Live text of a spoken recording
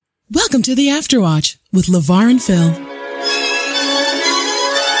Welcome to the Afterwatch with LeVar and Phil.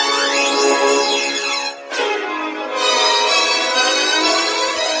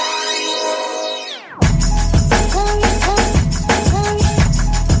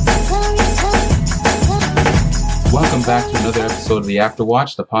 Welcome back to another episode of the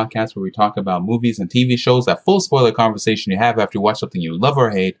Afterwatch, the podcast where we talk about movies and TV shows, that full spoiler conversation you have after you watch something you love or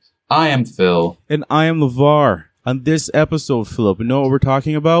hate. I am Phil. And I am LeVar. On this episode, Philip, you know what we're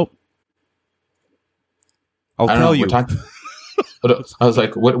talking about? I'll tell you. I was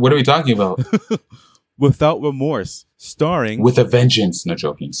like, what are we talking about? Without Remorse, starring... With a Vengeance. No,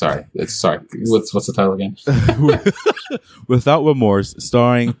 joking. Sorry. What's the title again? Without Remorse,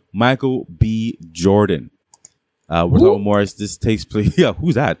 starring Michael B. Jordan. Without Remorse, this takes place... Yeah,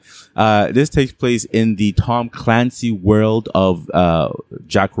 who's that? This takes place in the Tom Clancy world of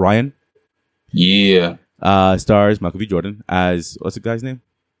Jack Ryan. Yeah. Stars Michael B. Jordan as... What's the guy's name?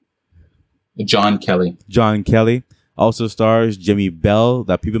 John Kelly. John Kelly. Also stars Jimmy Bell,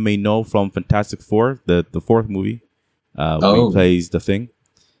 that people may know from Fantastic Four, the fourth movie. Where he plays the Thing.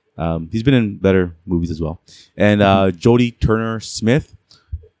 He's been in better movies as well. And Jodie Turner-Smith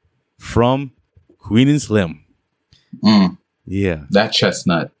from Queen and Slim. Mm. Yeah. That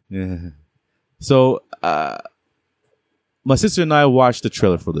chestnut. Yeah. So, my sister and I watched the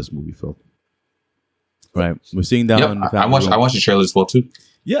trailer for this movie, Phil. Right. We're sitting down in the family room. I watched the trailer as well, too.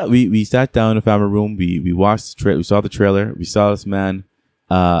 Yeah, we sat down in the family room. We watched the trailer. We saw the trailer. We saw this man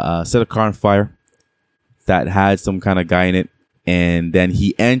set a car on fire that had some kind of guy in it. And then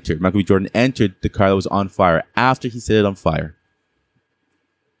he entered. Michael B. Jordan entered the car that was on fire after he set it on fire.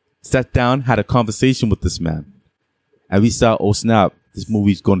 Sat down, had a conversation with this man. And we saw, oh snap, this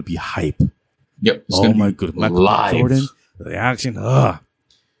movie's going to be hype. Yep. Oh my goodness. Michael B. Jordan, the action.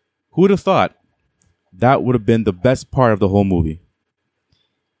 Who would have thought that would have been the best part of the whole movie?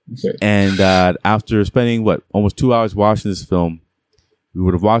 Okay. And after spending, almost 2 hours watching this film, we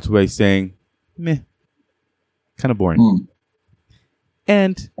would have walked away saying, meh, kind of boring.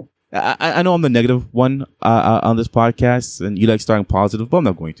 And I know I'm the negative one on this podcast, and you like starting positive, but I'm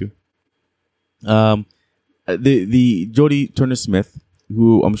not going to. The Jodie Turner-Smith,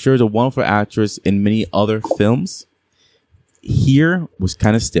 who I'm sure is a wonderful actress in many other films, here was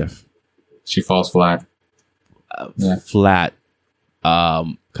kind of stiff. She falls flat. Flat.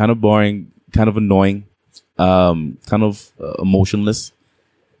 Kind of boring, kind of annoying, kind of emotionless,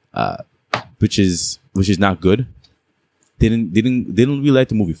 which is not good. Didn't really like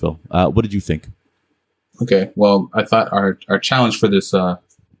the movie, Phil. What did you think? Okay, well, I thought our challenge for this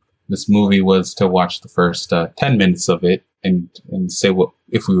movie was to watch the first 10 minutes of it and say what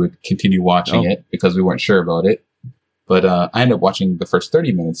if we would continue watching it, because we weren't sure about it. But I ended up watching the first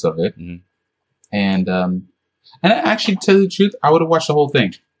 30 minutes of it, and actually, to tell you the truth, I would have watched the whole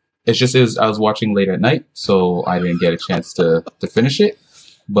thing. It's just I was watching late at night, so I didn't get a chance to finish it.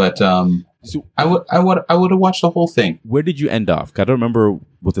 But so I would have watched the whole thing. Where did you end off? I don't remember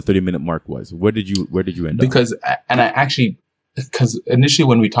what the 30-minute mark was. Where did you end off? Because initially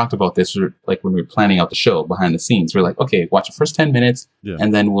when we talked about this, when we were planning out the show behind the scenes, we're like, okay, watch the first 10 minutes,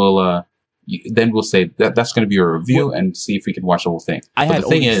 and then we'll say that's going to be a review and see if we can watch the whole thing. I had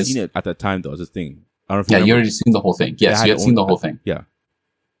already seen it at that time, though. As a thing. I don't know if you already seen the whole thing. Yes, you had seen the whole thing. Yeah.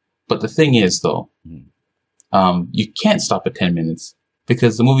 But the thing is, though, you can't stop at 10 minutes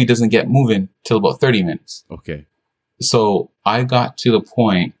because the movie doesn't get moving till about 30 minutes. Okay. So I got to the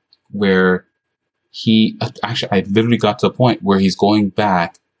point where I literally got to a point where he's going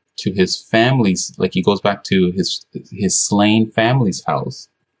back to his family's, he goes back to his slain family's house.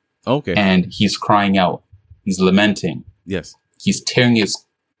 Okay. And he's crying out. He's lamenting. Yes. He's tearing his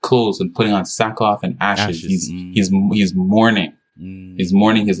clothes and putting on sackcloth and ashes. He's mourning. He's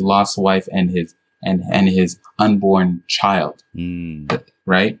mourning his lost wife and his unborn child.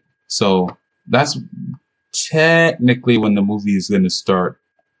 Right? So that's technically when the movie is going to start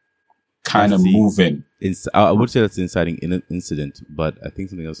kind of moving. I would say that's an inciting incident, but I think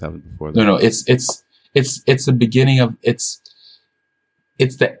something else happened before that. No, it's the beginning of it's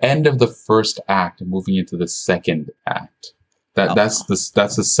the end of the first act moving into the second act. That's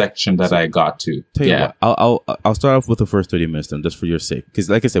the section that I got to. Yeah, I'll start off with the first 30 minutes then, just for your sake, because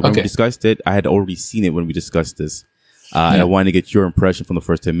like I said, when we discussed it, I had already seen it when we discussed this, and I wanted to get your impression from the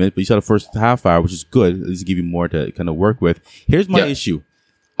first 10 minutes. But you saw the first half hour, which is good. At least give you more to kind of work with. Here's my issue: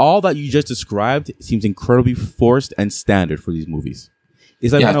 all that you just described seems incredibly forced and standard for these movies.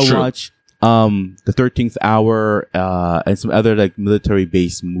 It's like when I watch the 13th Hour and some other military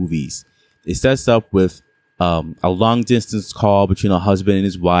based movies. It sets up with a long distance call between a husband and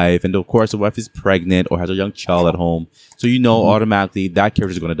his wife, and of course the wife is pregnant or has a young child at home, so automatically that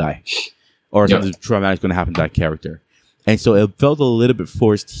character is going to die, or something traumatic is going to happen to that character. And so it felt a little bit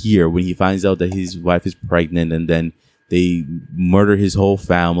forced here when he finds out that his wife is pregnant, and then they murder his whole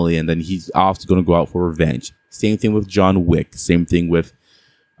family, and then he's off going to go out for revenge. Same thing with John Wick. Same thing with,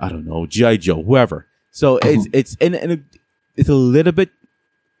 I don't know, G.I. Joe, whoever. So it's a little bit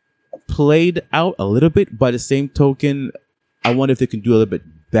played out a little bit. By the same token, I wonder if they can do a little bit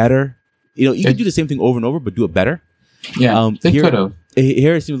better. You can do the same thing over and over, but do it better. Yeah, they could have.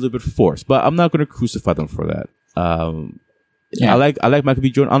 Here it seems a little bit forced, but I'm not going to crucify them for that. I like Michael B.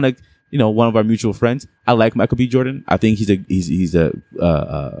 Jordan. Unlike one of our mutual friends, I like Michael B. Jordan. I think he's a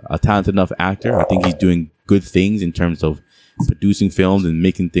talented enough actor. I think he's doing good things in terms of producing films and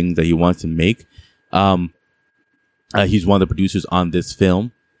making things that he wants to make. He's one of the producers on this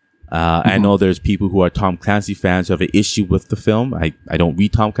film. I know there's people who are Tom Clancy fans who have an issue with the film. I don't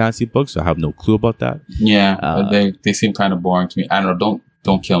read Tom Clancy books, so I have no clue about that. Yeah, they seem kind of boring to me. I don't know.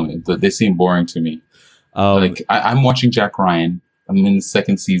 Don't kill me. They seem boring to me. I'm watching Jack Ryan. I'm in the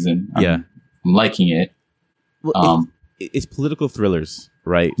second season. I'm liking it. Well, it's political thrillers,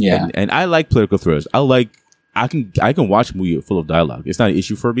 right? Yeah, and I like political thrillers. I can watch a movie full of dialogue. It's not an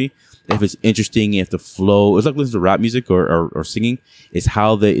issue for me. If it's interesting, if the flow, it's like listening to rap music or singing. It's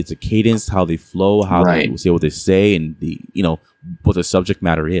it's a cadence, how they flow, how they say what they say, and what the subject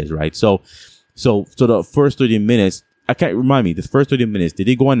matter is, right? So the first 30 minutes, I can't remind me. The first 30 minutes, did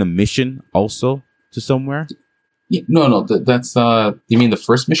they go on a mission also to somewhere? Yeah, no. That's you mean the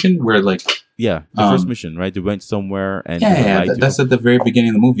first mission where the first mission, right? They went somewhere and that's at the very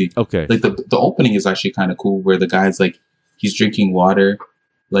beginning of the movie. Okay, the opening is actually kind of cool where the guy's he's drinking water,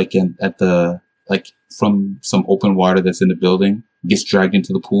 from some open water that's in the building, gets dragged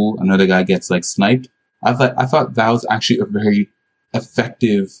into the pool. Another guy gets sniped. I thought that was actually a very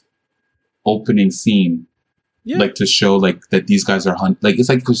effective opening scene. Yeah. To show that these guys are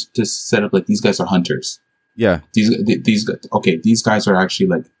it's to set up these guys are hunters. Yeah. These guys are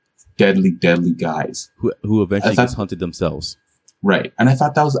actually deadly guys who eventually gets hunted themselves. Right. And I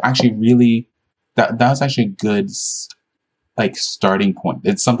thought that was actually really that was actually a good starting point.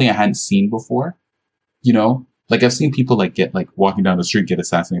 It's something I hadn't seen before. I've seen people get walking down the street get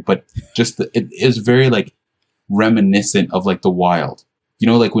assassinated, but just it is very reminiscent of the wild.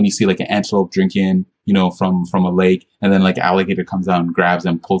 When you see an antelope drinking, from a lake, and then alligator comes out and grabs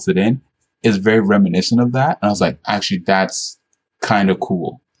and pulls it in. Is very reminiscent of that. And I was actually, that's kind of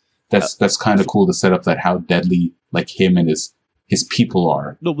cool. That's kind of cool to set up how deadly him and his people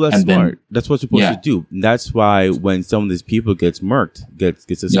are. No, but that's smart. That's what you're supposed to do. That's why when some of these people gets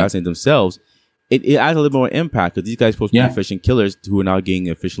assassinated themselves, it adds a little more impact because these guys are supposed to be efficient killers who are now getting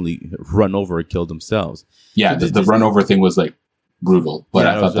efficiently run over and killed themselves. Yeah, so the run over thing was brutal, but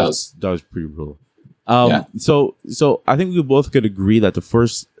I thought that was pretty brutal. So I think we both could agree that the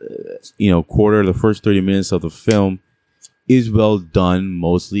first, quarter, the first 30 minutes of the film is well done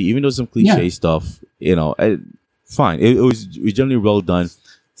mostly, even though some cliche stuff, fine. It was generally well done,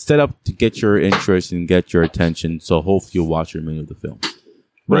 set up to get your interest and get your attention. So hopefully you'll watch the remainder of the film.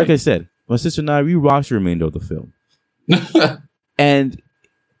 But like I said, my sister and I, we watched the remainder of the film. And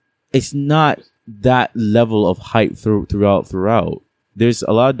it's not that level of hype throughout. There's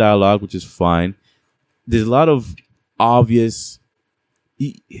a lot of dialogue, which is fine. There's a lot of obvious.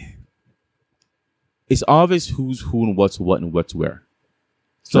 It's obvious who's who and what's what and what's where.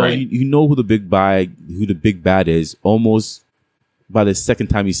 So you know who the big bad is almost by the second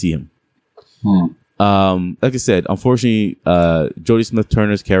time you see him. Like I said, unfortunately, Jodie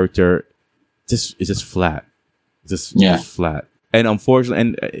Smith-Turner's character is just flat, just flat. And unfortunately,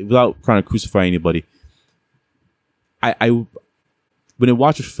 and without trying to crucify anybody, I when I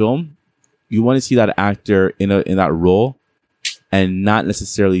watch a film, you want to see that actor in that role, and not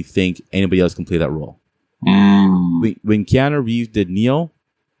necessarily think anybody else can play that role. When Keanu Reeves did Neo,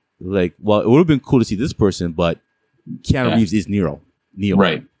 it would have been cool to see this person, but Keanu Reeves is Neo.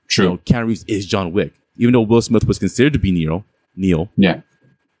 Right. True. Keanu Reeves is John Wick. Even though Will Smith was considered to be Neo. Yeah.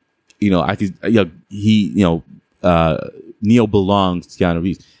 I could. Neo belongs to Keanu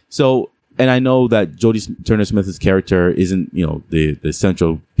Reeves. So, and I know that Jodie Turner-Smith's character isn't, the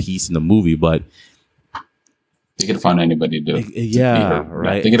central piece in the movie, but they could have found anybody to do it.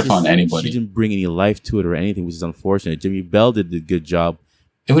 Right. They could have found anybody. She didn't bring any life to it or anything, which is unfortunate. Jimmy Bell did a good job.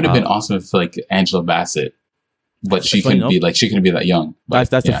 It would have been awesome if Angela Bassett, but she couldn't be that young. But,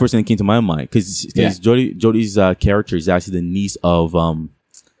 that's the first thing that came to my mind because Jodie's character is actually the niece of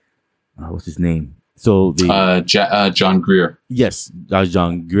what's his name? So John Greer. Yes, that was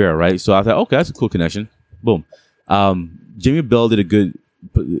John Greer, right? So I thought, okay, that's a cool connection. Boom. Jamie Bell did a good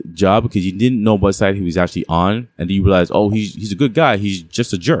job because you didn't know what side he was actually on, and then you realize, oh, he's a good guy. He's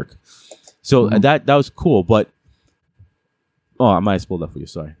just a jerk. So that was cool, but I might have spoiled that for you.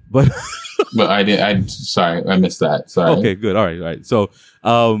 Sorry, but but sorry, I missed that. Sorry. Okay, good. All right. So,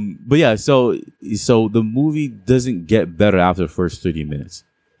 but yeah, so the movie doesn't get better after the first 30 minutes.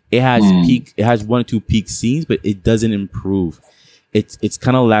 It has one or two peak scenes, but it doesn't improve. It's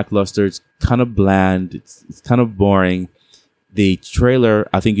kind of lackluster. It's kind of bland. It's kind of boring. The trailer,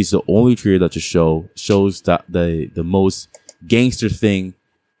 I think, is the only trailer that shows that the most gangster thing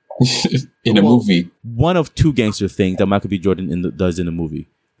in a movie. One of two gangster things that Michael B. Jordan does in the movie.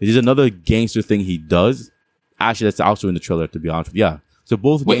 There's another gangster thing he does. Actually, that's also in the trailer, to be honest with you. Yeah. So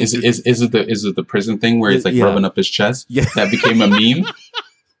both. Wait, is it the prison thing where he's like rubbing up his chest? Yeah. That became a meme.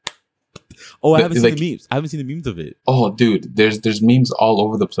 Oh, I haven't seen the memes. I haven't seen the memes of it. Oh, dude, there's memes all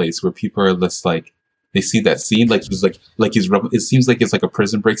over the place where people are just like, they see that scene like he's rubbing. It seems like it's like a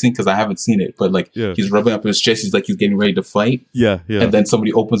prison break scene because I haven't seen it, but he's rubbing up his chest. He's like he's getting ready to fight. Yeah. And then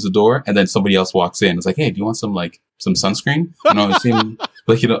somebody opens the door, and then somebody else walks in. It's like, hey, do you want some sunscreen?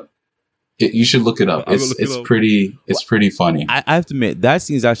 You should look it up. It's pretty funny. I have to admit that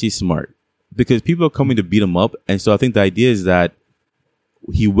scene is actually smart because people are coming to beat him up, and so I think the idea is that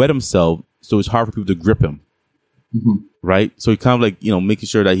he wet himself, so it's hard for people to grip him. Mm-hmm. Right, so he kind of making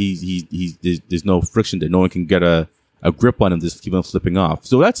sure that there's no friction, that no one can get a grip on him, just keep him slipping off.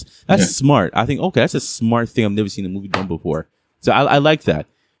 So that's smart. I think that's a smart thing I've never seen a movie done before. So I like that.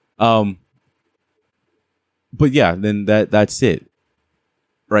 But yeah, then that's it.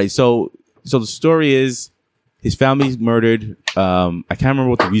 Right. So the story is his family's murdered. I can't remember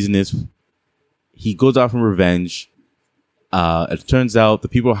what the reason is. He goes out from revenge. It turns out the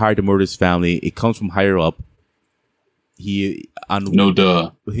people hired to murder his family, it comes from higher up. From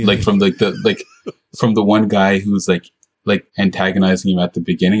the one guy who's like antagonizing him at the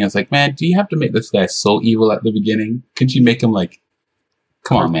beginning. I was like, man, do you have to make this guy so evil at the beginning? Couldn't you make him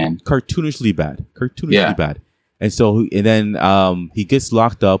come on, man? Cartoonishly bad. Bad. And so, then he gets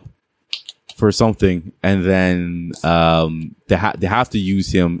locked up for something, and then they have to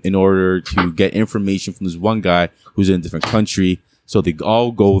use him in order to get information from this one guy who's in a different country. So they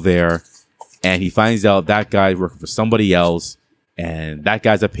all go there. And he finds out that guy's working for somebody else, and that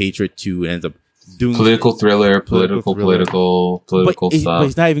guy's a patriot too, and ends up doing political stuff. But it's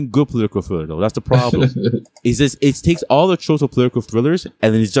not even good political thriller though. That's the problem. It takes all the tropes of political thrillers,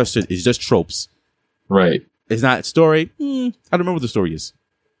 and then it's just tropes. Right. It's not story. I don't remember what the story is,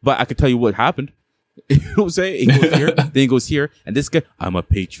 but I can tell you what happened. You know what I'm saying? He goes here, then he goes here, and this guy, I'm a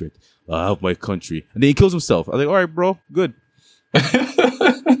patriot. I love my country, and then he kills himself. I'm like, all right, bro, good.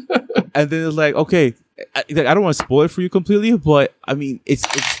 And then it's like, okay, I don't want to spoil it for you completely, but I mean,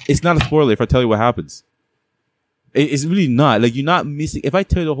 it's not a spoiler if I tell you what happens. It's really not. You're not missing. If I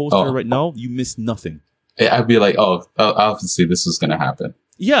tell you the whole story right now, you miss nothing. I'd be like, obviously this is going to happen.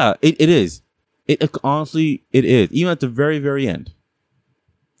 Yeah, it is. Honestly, it is. Even at the very, very end.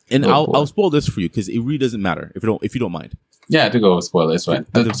 And I'll spoil this for you because it really doesn't matter if you don't mind. Yeah, to go with spoilers, right?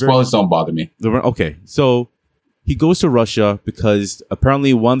 The spoilers don't bother me. Okay, so he goes to Russia because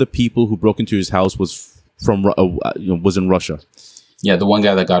apparently one of the people who broke into his house was in Russia. Yeah, the one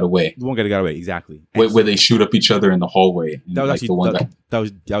guy that got away. The one guy that got away, exactly. Where they shoot up each other in the hallway. That was actually the one guy.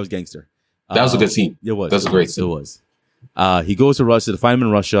 That was gangster. That was a good scene. It was. That was a great scene. It was. He goes to Russia to find him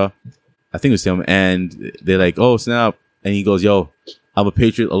in Russia. I think it was him, and they're like, "Oh snap!" And he goes, "Yo, I'm a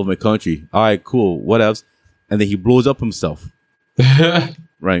patriot. I love my country. All right, cool. What else?" And then he blows up himself.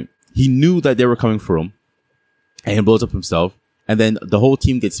 Right. He knew that they were coming for him. And he blows up himself. And then the whole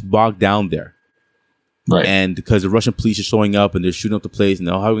team gets bogged down there. Right. And because the Russian police are showing up and they're shooting up the place and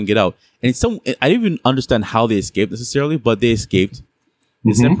how are we going to get out? And I didn't even understand how they escaped necessarily, but they escaped.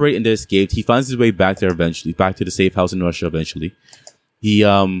 They separated and they escaped. He finds his way back there eventually, back to the safe house in Russia eventually.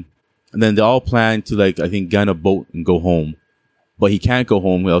 And then they all plan to I think get on a boat and go home. But he can't go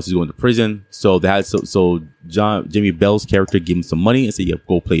home, or else he's going to prison. So Jimmy Bell's character gave him some money and said, "Yeah,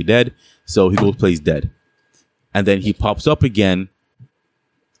 go play dead." So he goes plays dead. And then he pops up again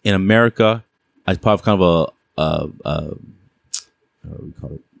in America as part of kind of what do we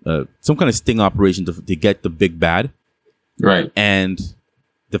call it? Some kind of sting operation to get the big bad. Right. And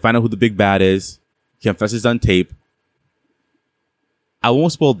to find out who the big bad is, he confesses on tape. I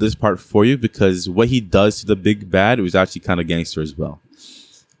won't spoil this part for you because what he does to the big bad was actually kind of gangster as well.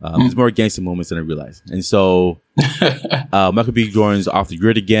 There's more gangster moments than I realized. And so Michael B. Jordan's off the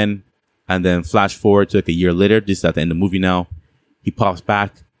grid again. And then flash forward to a year later, just at the end of the movie now. He pops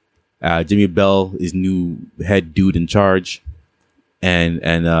back. Jimmy Bell is new head dude in charge. And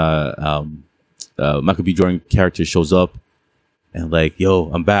Michael B. Jordan character shows up and like, yo,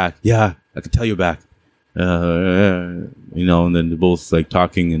 I'm back. Yeah, I can tell you're back. And then they're both like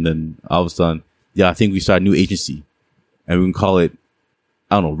talking, and then all of a sudden, yeah, I think we start a new agency, and we can call it,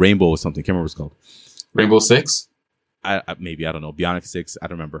 I don't know, Rainbow or something. Can't remember what it's called. Rainbow Six. I don't know. Bionic 6. I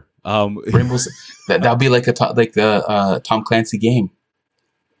don't remember. Rainbow Six. That'll be like the Tom Clancy game.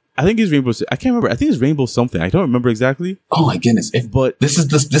 I think it's Rainbow Six. I can't remember. I think it's Rainbow something. I don't remember exactly. Oh my goodness! But this is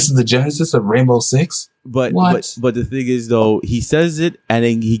the genesis of Rainbow Six. But the thing is, though, he says it, and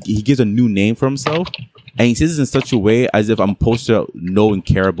then he gives a new name for himself, and he says it in such a way as if I'm supposed to know and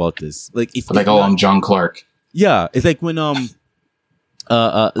care about this. Like I'm John Clark. Yeah, it's like when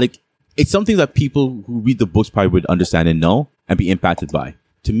like it's something that people who read the books probably would understand and know and be impacted by.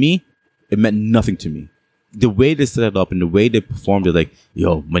 To me, it meant nothing to me. The way they set it up and the way they performed it, like,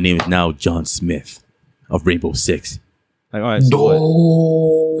 yo, my name is now John Smith of Rainbow Six. Like, all right,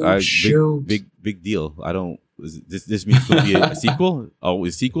 so what? Shoot. Big deal. I don't. This means it's going to be a sequel? Oh,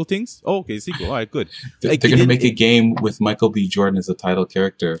 is sequel things? Oh, okay, sequel. All right, good. They're going to make a game with Michael B. Jordan as a title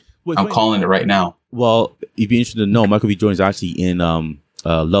character. I'm calling it right now. Well, you'd be interested to know, Michael B. Jordan is actually in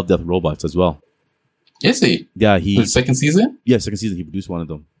Love, Death, Robots as well. Is he? Yeah, the second season? Yeah, second season. He produced one of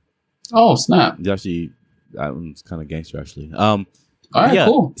them. Oh, snap. He's actually, it's kind of gangster, actually. All right, yeah,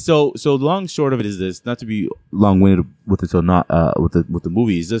 cool. So long short of it is this, not to be long-winded with it or not, with the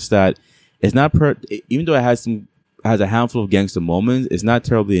movie, is just that it's not, even though it has a handful of gangster moments, it's not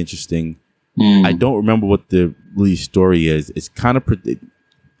terribly interesting. I don't remember what the really story is. It's kind of,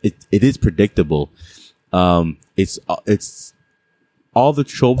 it is predictable. It's all the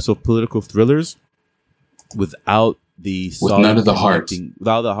tropes of political thrillers without the none of the heart,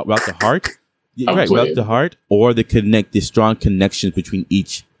 without the heart, yeah, right? Without the heart, or the strong connections between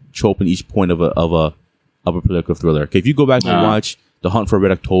each trope and each point of a political thriller. Okay, if you go back and watch The Hunt for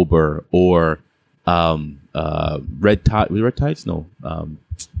Red October or Red Tide, was it Red Tides? No,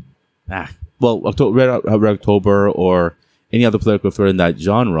 Red October or any other political thriller in that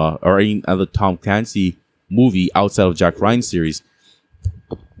genre, or any other Tom Clancy movie outside of Jack Ryan series,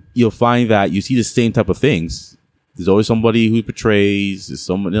 you'll find that you see the same type of things. There's always somebody who betrays,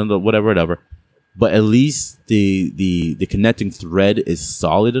 someone, whatever. But at least the connecting thread is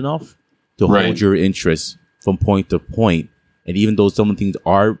solid enough to hold your interest from point to point. And even though some things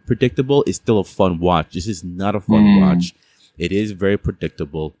are predictable, it's still a fun watch. This is not a fun watch. It is very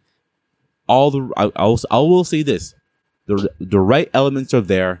predictable. I will say this: the right elements are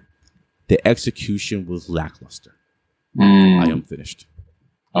there. The execution was lackluster. I am finished.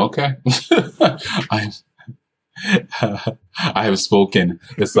 Okay. I have spoken.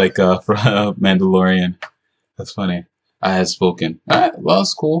 It's like for Mandalorian. That's funny. I have spoken. All right, well,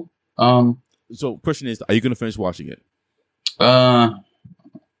 it's cool. So, question is, are you going to finish watching it? I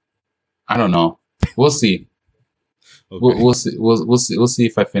don't know. We'll see. Okay. We'll see. We'll see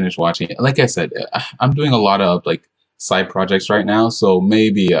if I finish watching it. Like I said, I'm doing a lot of like side projects right now, so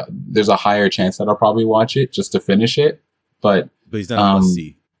maybe there's a higher chance that I'll probably watch it just to finish it. But it's not a must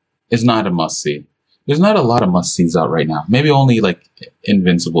see. It's not a must see. There's not a lot of must sees out right now. Maybe only like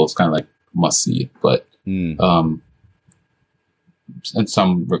Invincible is kind of like must see, but in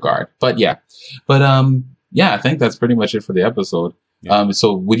some regard. But yeah, I think that's pretty much it for the episode. Yeah.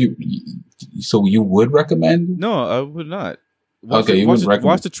 So you would recommend? No, I would not. Watch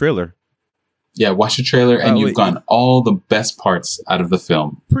the trailer. Yeah, watch the trailer, and you've gotten all the best parts out of the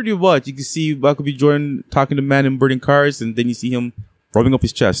film. Pretty much. You can see Michael B. Jordan talking to man and burning cars, and then you see him rubbing up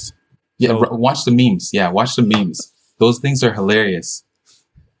his chest. Yeah, watch the memes. Yeah, watch the memes. Those things are hilarious.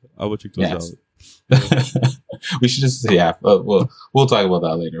 I will check those out. We should just we'll talk about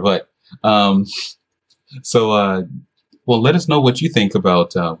that later. But let us know what you think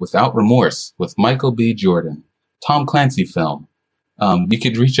about Without Remorse with Michael B. Jordan, Tom Clancy film. You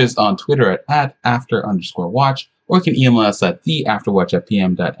could reach us on Twitter at @after_watch, or you can email us at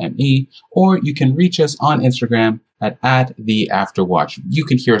theafterwatch@pm.me, or you can reach us on Instagram at @theafterwatch. You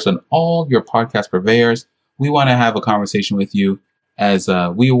can hear us on all your podcast purveyors. We want to have a conversation with you as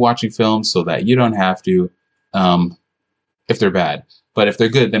we are watching films so that you don't have to, if they're bad. But if they're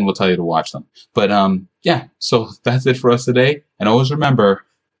good, then we'll tell you to watch them. But so that's it for us today. And always remember,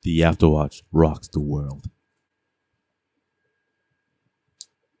 the Afterwatch rocks the world.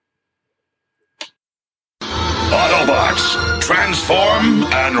 Autobots, transform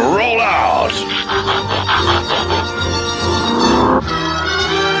and roll out!